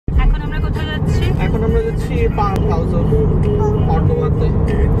আমরা যাচ্ছি park house of অটোয়াতে।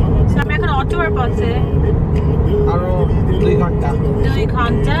 আমরা এখন অটোয়ার পথে, আরো 2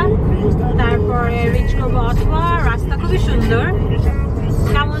 ঘন্টা। তারপরে রিচ করবো অটোয়া। রাস্তা খুবই সুন্দর,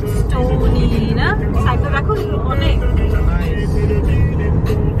 কেমন স্টোনি না, সাইকেল রাখো অনেক।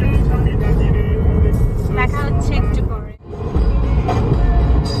 দেখা হচ্ছে একটু পরে।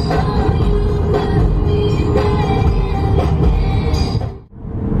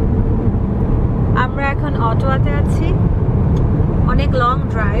 আমরা এখন অটোয়াতে আছি, অনেক লং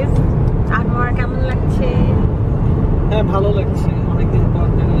ড্রাইভ। আনোয়ার কেমন লাগছে? হ্যাঁ ভালো লাগছে, অনেকদিন পর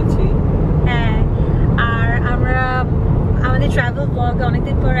বেরিয়েছি। হ্যাঁ, আর আমরা আমাদের ট্রাভেল ব্লগ,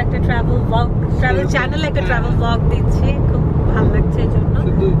 অনেকদিন পর একটা ট্রাভেল চ্যানেল, একটা ট্রাভেল ব্লগ দিচ্ছি, খুব ভালো লাগছে এই জন্য।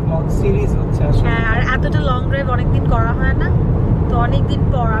 শুধু ব্লগ সিরিজ হচ্ছে আসলে। হ্যাঁ, আর এতটা লং ড্রাইভ অনেকদিন করা হয় না, তো অনেকদিন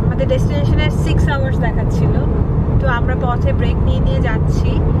পর আমাদের ডেস্টিনেশনে 6 আওয়ার্স দেখাচ্ছিল, তো আমরা পথে ব্রেক নিয়ে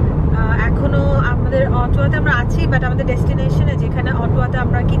যাচ্ছি। এখনো আমাদের অটোয়াতে আমরা আছি, বাট আমাদের ডেস্টিনেশনে যেখানে অটোয়াতে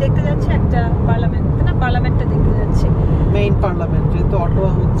আমরা কি দেখতে যাচ্ছি, একটা পার্লামেন্টটা দেখতে যাচ্ছি, মেইন পার্লামেন্ট। যেহেতু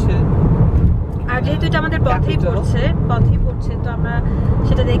অটোয়া হচ্ছে, আর যেহেতু এটা আমাদের পথেই পড়ছে, তো আমরা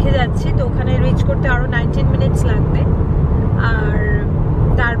সেটা দেখে যাচ্ছি। তো ওখানে রিচ করতে আরো 19 মিনিটস লাগবে, আর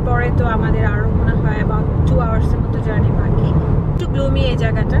তারপরে তো আমাদের আরো মনে হয় about 2 আওয়ার্সের মতো জার্নি বাকি। একটু গ্লুমি এই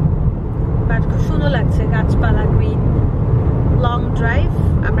জায়গাটা, বাট খুব সুন্দর লাগছে, গাছপালা, গ্রিন, লং ড্রাইভ।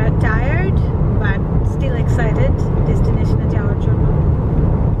 আমরা টায়ার্ড বাট স্টিল এক্সাইটেড ডেস্টিনেশনে যাওয়ার জন্য।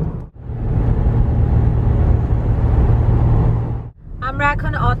 আমরা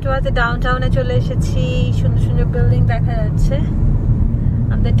এখন অটোয়াতে ডাউনটাউনে চলে এসেছি। সুন্দর সুন্দর বিল্ডিং দেখা যাচ্ছে,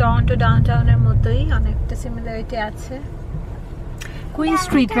 আমাদের টরন্টো ডাউনটাউনের মতোই, অনেকটা সিমিলারিটি আছে। কুইন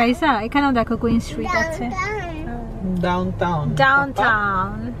স্ট্রিট, রাইসা এখানেও দেখো কুইন স্ট্রিট আছে। ডাউনটাউন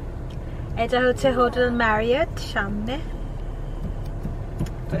এটা হচ্ছে হোটেল ম্যারিয়ট সামনে।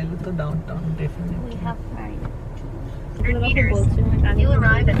 তাইলে তো downtown definitely. We have Marriott. You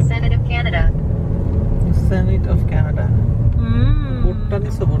arrive at Senate of Canada. Senate of Canada. বোটটা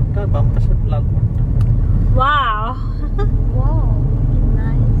নিচে, বোটটা বাম পাশে লাল বোটটা। Wow. Wow,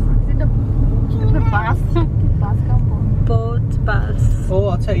 nice. Is it a bus? Bus company. Boat bus. ও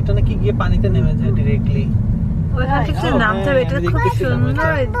আচ্ছা, এটা নাকি গিয়ে পানিতে নেমে যায় ডাইরেক্টলি। ওইখান থেকে নামতে হবে, এটা খুব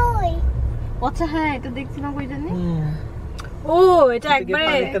সুন্দর। আচ্ছা হ্যাঁ, এটা দেখছিলাম কই জানি। ও এটা একবারে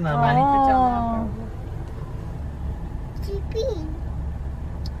পানিতে নামে।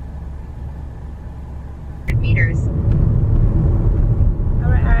 Meters.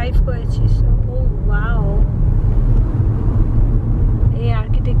 আমরা অ্যারাইভ করেছি। ও ওয়াও, এই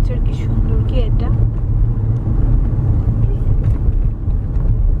আর্কিটেকচার কি সুন্দর! কি এটা?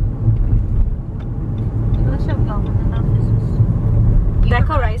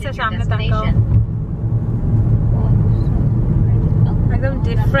 দেখো রাইসা, সামনে তাকাও, একদম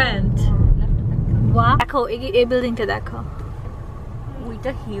ডিফারেন্ট। ওয়াও, দেখো এই বিল্ডিংটা দেখো,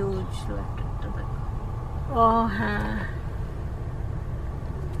 ওইটা হিউজ। ও হ্যাঁ,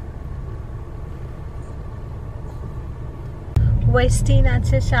 ওয়েস্টিন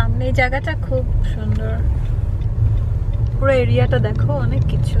আছে সামনে। এই জায়গাটা খুব সুন্দর, পুরো এরিয়াটা দেখো, অনেক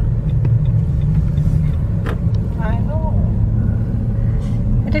কিছু।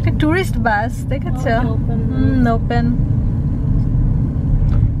 এটা একটা টুরিস্ট বাস, দেখেছো? ওপেন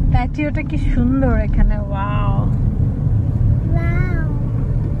প্যাটিওটা কি সুন্দর এখানে। ওয়াও,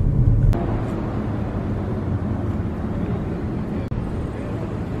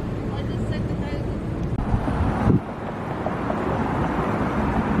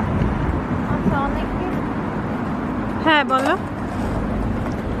 হ্যাঁ বলো।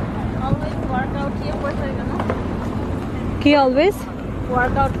 কি অলওয়েজ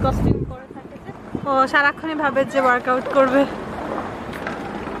ওয়ার্কআউট কস্টিউম করে থাকে যে, ও সারাক্ষণই ভাবে যে ওয়ার্কআউট করবে।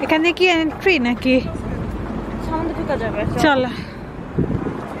 এখানে কি এন্ট্রি নাকি? সামনে ঢোকা যাবে। চল।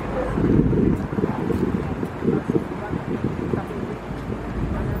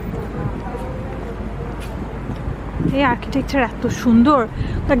 এই আর্কিটেকচার এত সুন্দর,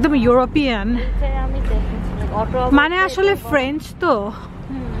 একদম ইউরোপিয়ান। মানে আসলে ফ্রেঞ্চ তো,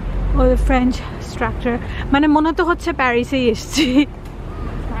 ও ফ্রেঞ্চ স্ট্রাকচার, মানে মনে তো হচ্ছে প্যারিসেই এসেছি।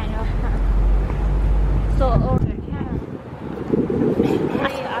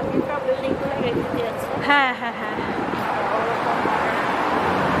 হ্যাঁ হ্যাঁ হ্যাঁ,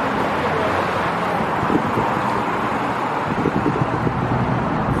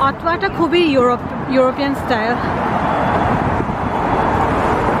 অটোয়াটা খুবই ইউরোপিয়ান স্টাইল,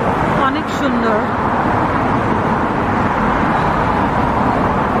 অনেক সুন্দর।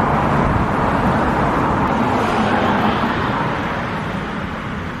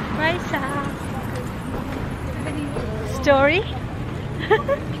 স্টোরি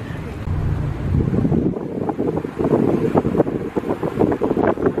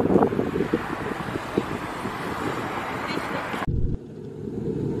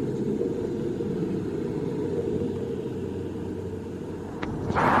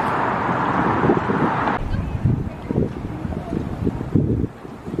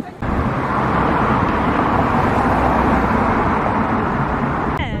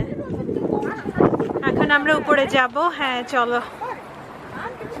করে যাব। হ্যাঁ চলো।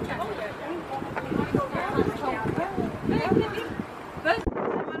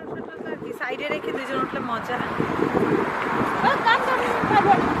 সাইডে রেখে দুজন উঠলে মজা।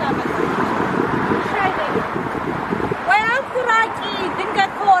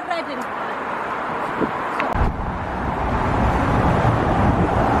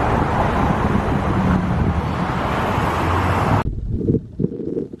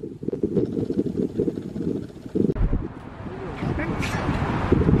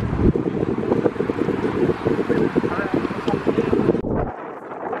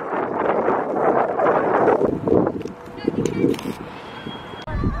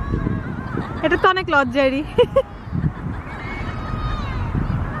 এটা তো অনেক লজ্জারই।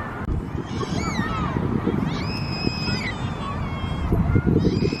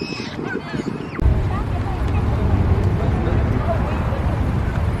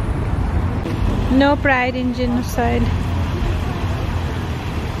 No pride in genocide.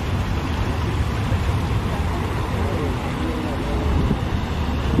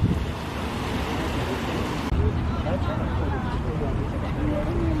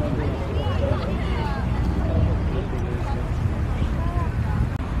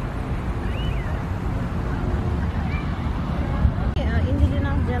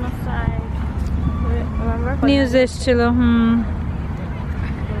 News এসেছিল।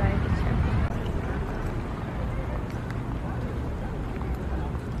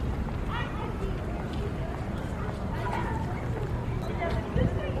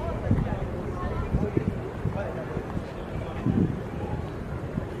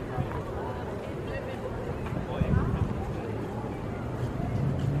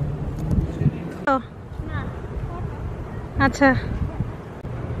 আচ্ছা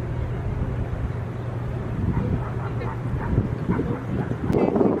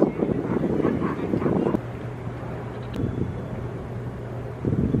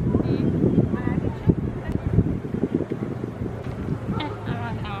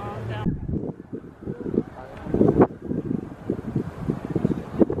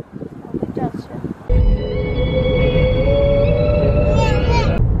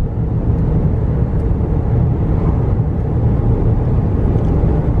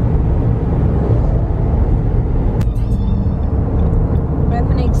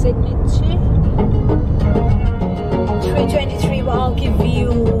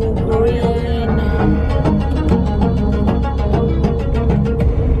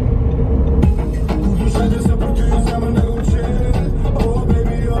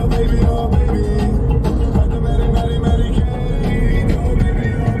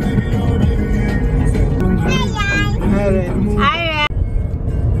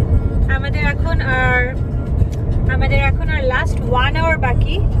আমাদের এখন আর লাস্ট 1 আওয়ার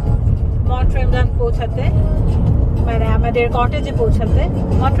বাকি মন্ট ট্রেমব্লান্ট পৌঁছাতে, মানে আমাদের কটেজে পৌঁছাতে।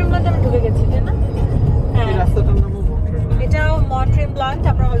 মন্ট ট্রেমব্লান্ট আমরা ঢুকে গেছি না? হ্যাঁ, এটাও মন্ট ট্রেমব্লান্ট।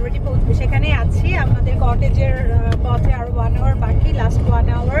 আমরা অলরেডি সেখানেই আছি। আমাদের কটেজের পথে আরো 1 আওয়ার বাকি, লাস্ট 1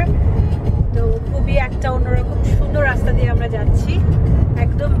 আওয়ার। তো খুবই একটা অন্যরকম সুন্দর রাস্তা দিয়ে আমরা যাচ্ছি,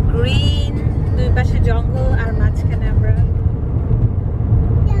 একদম গ্রিন, দুই পাশে জঙ্গল আর মাঝখানে আমরা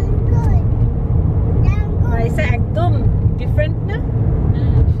একদম ডিফারেন্ট না?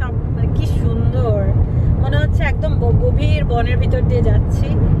 সব কি সুন্দর মনে হচ্ছে, একদম গভীর বনের ভিতর দিয়ে যাচ্ছি।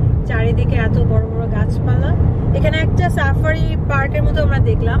 চারিদিকে এত বড় বড় গাছপালা। এখানে একটা সাফারি পার্কের মতো আমরা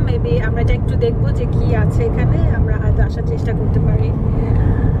দেখলাম, মেবি আমরা এটা একটু দেখবো যে কি আছে এখানে। আমরা হয়তো আসার চেষ্টা করতে পারি,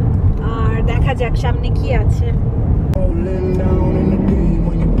 আর দেখা যাক সামনে কি আছে।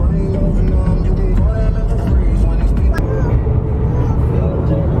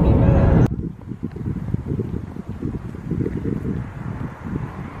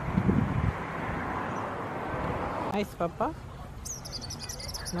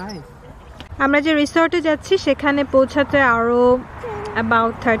 আমরা যে রিসর্টে যাচ্ছি সেখানে পৌঁছাতে আরো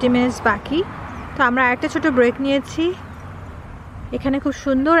অ্যাবাউট 30 মিনিটস বাকি। তো আমরা একটা ছোট ব্রেক নিয়েছি। এখানে খুব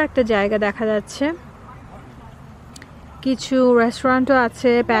সুন্দর একটা জায়গা দেখা যাচ্ছে, কিছু রেস্টুরেন্টও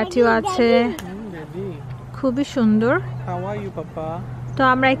আছে, প্যাটিও আছে, খুবই সুন্দর। তো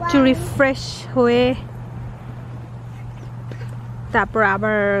আমরা একটু রিফ্রেশ হয়ে তারপর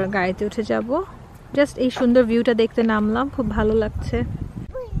আবার গাড়িতে উঠে যাব। জাস্ট এই সুন্দর ভিউটা দেখতে নামলাম, খুব ভালো লাগছে,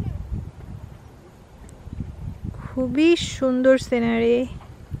 খুবই সুন্দর সিনারি।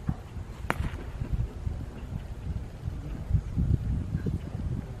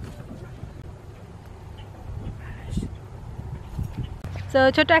 তো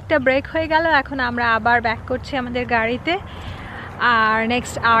ছোট একটা ব্রেক হয়ে গেল, এখন আমরা আবার ব্যাক করছি আমাদের গাড়িতে। আর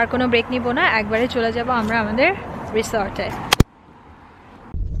নেক্সট আর কোনো ব্রেক নিব না, একবারে চলে যাব আমরা আমাদের রিসর্টে।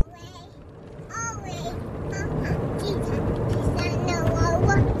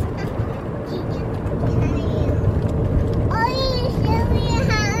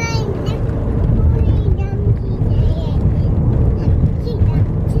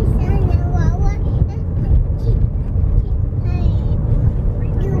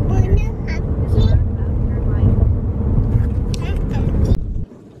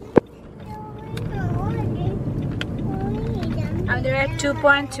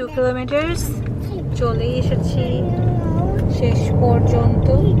 2.2 kilometers চলে এসেছি শেষ পর্যন্ত।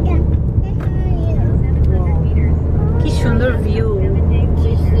 কি সুন্দর ভিউ!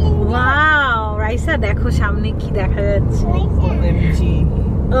 ওয়াও রাইসা, দেখো সামনে কি দেখা যাচ্ছে।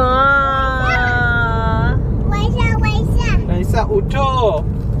 রাইসা উঠো,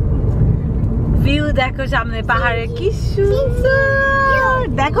 ভিউ দেখো সামনে পাহাড়ে, কি সুন্দর!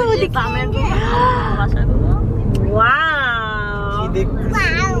 দেখো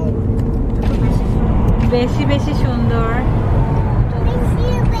বেশি বেশি সুন্দর।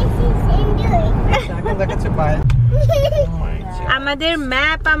 আমাদের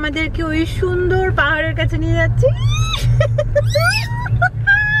ম্যাপ আমাদেরকে ওই সুন্দর পাহাড়ের কাছে নিয়ে যাচ্ছে।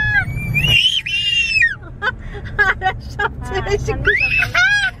 সবচেয়ে বেশি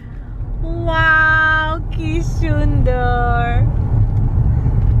ওয়াও, কি সুন্দর,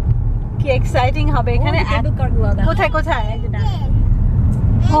 কি এক্সাইটিং হবে এখানে। কোথায় কোথায়?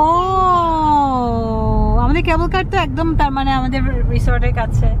 ও আমাদের কেবল কার তো একদম, তার মানে আমাদের রিসর্টের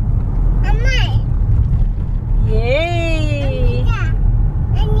কাছে।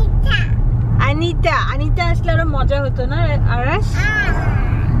 আনিতা আনিতা আসলে আরো মজা হতো না? আরাশ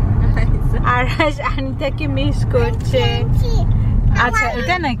আরাশ আনিতাকে মিস করছে। আচ্ছা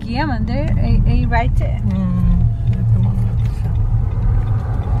এটা নাকি আমাদের এই রাইটে?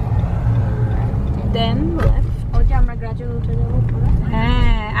 দেন ওটা আমরা গ্রাজুয়ালি উঠে যাবো।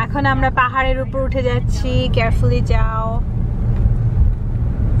 হ্যাঁ এখন আমরা পাহাড়ের উপর উঠে যাচ্ছি। কেয়ারফুলি যাও।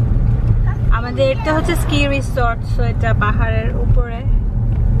 আমাদের এটা হচ্ছে স্কি রিসর্ট, সো এটা পাহাড়ের উপরে।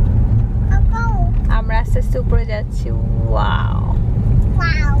 আমরা আস্তে আস্তে উপরে যাচ্ছি। ওয়াও,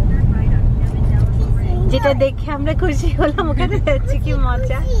 যেটা দেখে আমরা খুশি হলাম, ওখানে যাচ্ছি, কি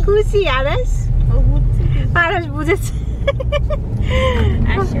মজা। খুশি আরাস? আরাস বুঝেছে।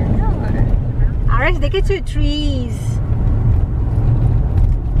 আরাস দেখেছো ট্রিজ?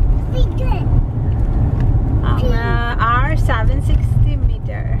 আমরা আর 760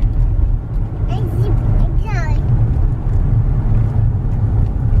 মিটার।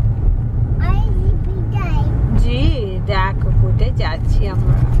 জি দেখো কোথায় যাচ্ছি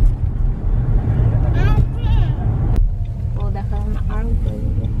আমরা। ও দেখো আর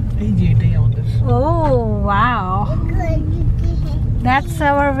এই যে এটাই আমাদের। ও ওয়াও, দ্যাটস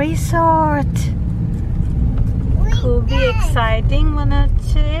আওয়ার রিসর্ট। খুবই এক্সাইটিং মনে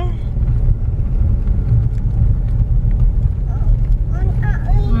হচ্ছে।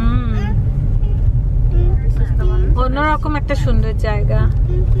 অন্যরকম একটা সুন্দর জায়গা।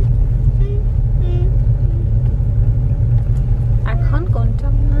 এখন কোনটা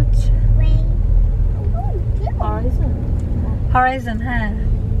মনে হচ্ছে? হরাইজন। হ্যাঁ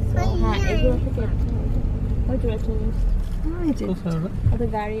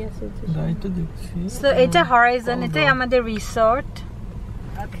গাড়ি আছে, এটা হরাইজন, এটাই আমাদের রিসর্ট।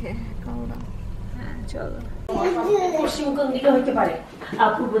 ওকে চলো। পশ্চিম কোন দিকে হইতে পারে?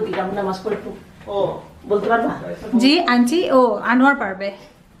 পূর্ব দিকে। আমরা নামাজ পড়ে বলতে পারবা? জি আন্টি, ও আনোয়ার পারবে।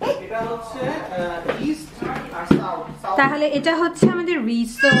 তাহলে এটা হচ্ছে আমাদের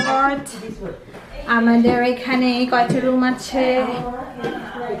রিসর্ট। আমাদের এখানে কয়টা রুম আছে?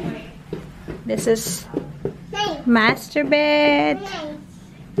 This is master bed.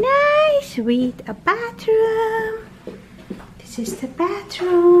 Nice with a bathroom. This is the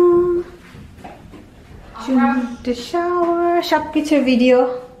bathroom. The shower. সবকিছু ভিডিও।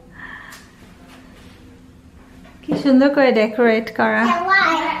 কি সুন্দর করে ডেকোরেট করা।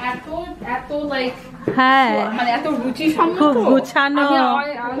 হ্যাঁ মানে এত রুচি সম্মত, খুব গুছানো।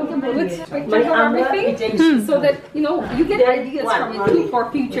 so that you know you get ideas from it too for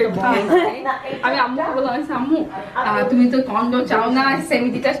future times. আমি আম্মুকে বললাম, আম্মু তুমি তো কন্ডো চাও না, সেমি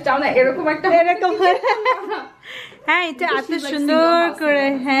ডিটাচ চাও না, এরকম একটা এরকম। হ্যাঁ এটা এত সুন্দর করে।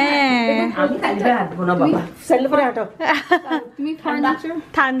 হ্যাঁ তুমি ফার্নিচার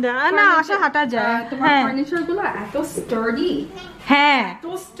ঠান্ডা না আসা হাঁটা যায়। তোমার ফার্নিচার গুলো এত স্টার্ডি। হ্যাঁ এত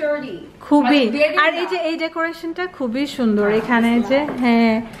স্টার্ডি খুবই। আর এই যে এই ডেকোরেশনটা খুবই সুন্দর এখানে যে।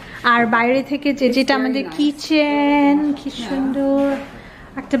 হ্যাঁ আর বাইরে থেকে যেটা আমাদের কিচেন, কি সুন্দর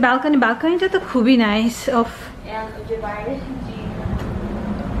একটা ব্যালকনি। ব্যালকনিটা তো খুবই নাইস। অফ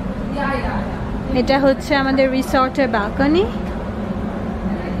এটা হচ্ছে আমাদের রিসর্টের ব্যালকনি।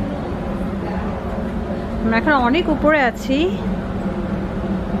 আমরা এখন অনেক উপরে আছি,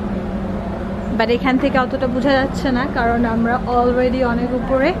 বাট এখান থেকে অতটা বোঝা যাচ্ছে না কারণ আমরা অলরেডি অনেক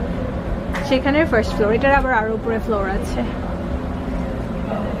উপরে। সেখানে ফার্স্ট ফ্লোর, এটার আবার আরো উপরে ফ্লোর আছে।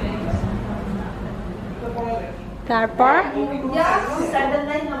 তারপর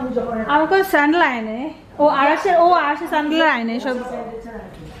আমাকে স্যান্ডেল আইনে, ও আড়াশে স্যান্ডেল আইনে সব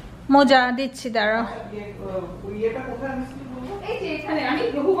মোজা দিচ্ছি। দাঁড়াও এই যে এখানে আমি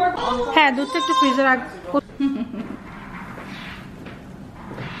বহুবার হ্যাঁ দুধটা একটু ফ্রিজে রাখ।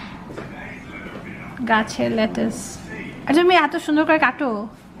 গাছের লেটাস। আচ্ছা তুমি এত সুন্দর করে কাটো,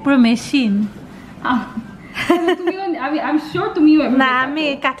 পুরো মেশিন। তুমিও আমি শিওর তুমিও না আমি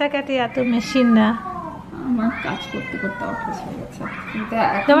কাটাকাটি এত মেশিন না। আমার কাজ করতে করতে অভ্যাস হয়ে গেছে।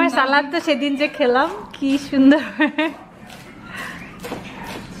 তোমার সালাদটা সেদিন যে খেলাম কি সুন্দর।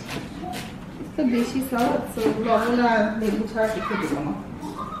 তো বেশি সালাদ লবণ আর লেবু ছাড়া কিছু দেবো না,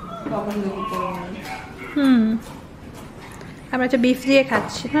 লবণ লেবু করে আমরা তো বিফ দিয়ে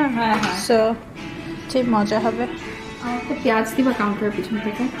খাচ্ছি না। হ্যাঁ হ্যাঁ সো ঠিক মজা হবে। আমার তো পেঁয়াজ দিবা কাউন্টারের পিছন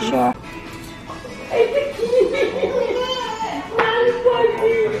থেকে।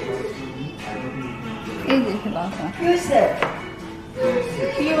 এই যে খেলা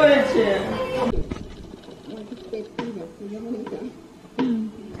কি হয়েছে?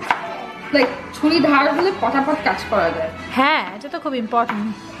 লাইক ছুরি ধার হলে পটাপট কাজ করা যায়। হ্যাঁ এটা তো খুব ইম্পর্টেন্ট।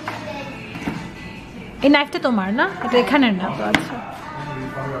 এই নাইফটা তোমার না, এটা এখানের না তো? আচ্ছা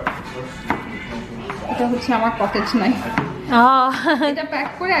এটা হচ্ছে আমার কটেজ নাইফ। এটা প্যাক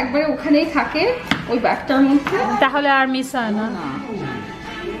করে একবারে ওখানেই থাকে ওই ব্যাগটার মধ্যে, তাহলে আর মিস হয় না।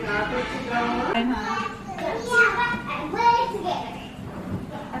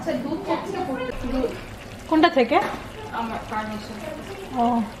 আচ্ছা দুধ থেকে কোনটা থেকে? আমার পারমিশন। ও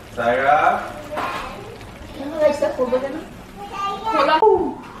Saira. খোলা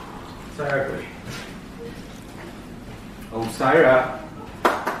Saira. Oh, Saira.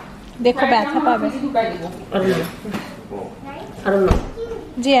 দেখো ব্যথা পাবে।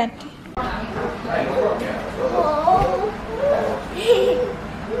 জি আন্টি।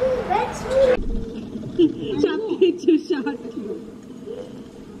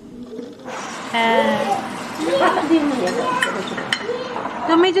 হ্যাঁ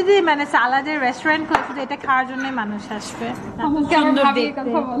তুমি যদি মানে সালাদের রেস্টুরেন্ট খুলছো এটা খাওয়ার জন্য মানুষ আসবে। সুন্দর দেখতে।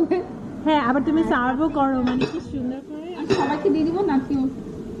 হ্যাঁ আবার তুমি সার্ভও করো, মানে কি সুন্দর করে। সবাইকে দিয়ে দিব নাকি?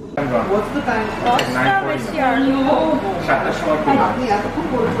 What's the time? 9:49.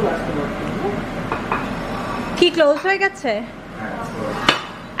 কি ক্লোজ হয়ে গেছে?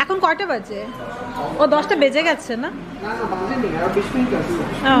 এখন কয়টা বাজে? ও 10টা বেজে গেছে না?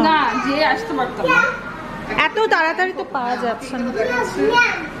 ও, না যে আসতে পারতাম না। এত তাড়াতাড়ি তো পাওয়া যাচ্ছে না।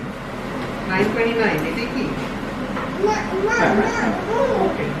 9:29 এটাই কি?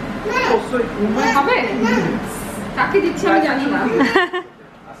 হবে কাকে দিচ্ছি আমি জানি না।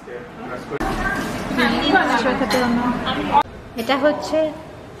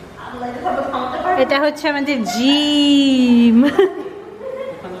 এটা হচ্ছে আমাদের জিম।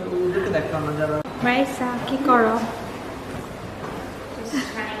 মাইসা কি করো?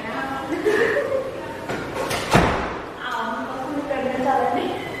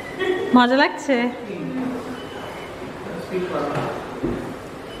 মজা লাগছে?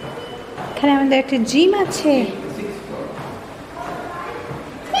 এখানে আমাদের একটা জিম আছে।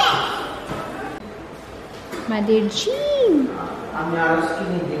 আমাদের জিম। আমি আরো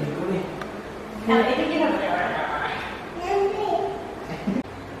স্কিনি দিই বলি।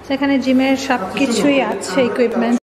 সেখানে জিমের সবকিছুই আছে, ইকুইপমেন্ট।